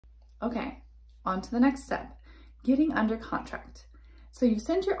Okay, on to the next step, getting under contract. So you've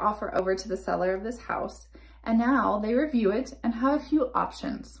sent your offer over to the seller of this house, and now they review it and have a few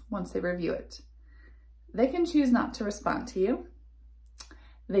options once they review it. They can choose not to respond to you,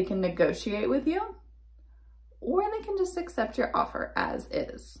 they can negotiate with you, or they can just accept your offer as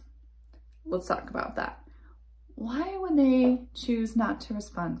is. Let's talk about that. Why would they choose not to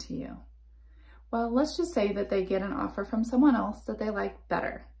respond to you? Well, let's just say that they get an offer from someone else that they like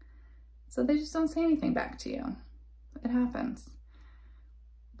better. So they just don't say anything back to you. It happens.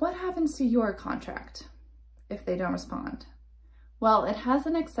 What happens to your contract if they don't respond? Well, it has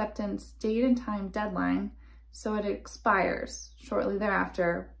an acceptance date and time deadline, so it expires shortly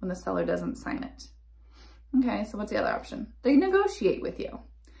thereafter when the seller doesn't sign it. Okay, so what's the other option? They negotiate with you.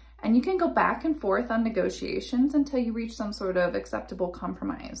 And you can go back and forth on negotiations until you reach some sort of acceptable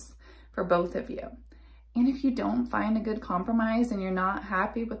compromise for both of you. And if you don't find a good compromise and you're not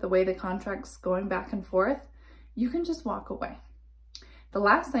happy with the way the contract's going back and forth, you can just walk away. The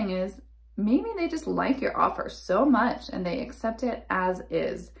last thing is, maybe they just like your offer so much and they accept it as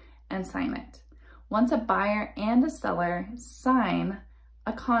is and sign it. Once a buyer and a seller sign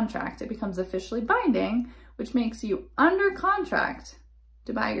a contract, it becomes officially binding, which makes you under contract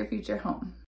to buy your future home.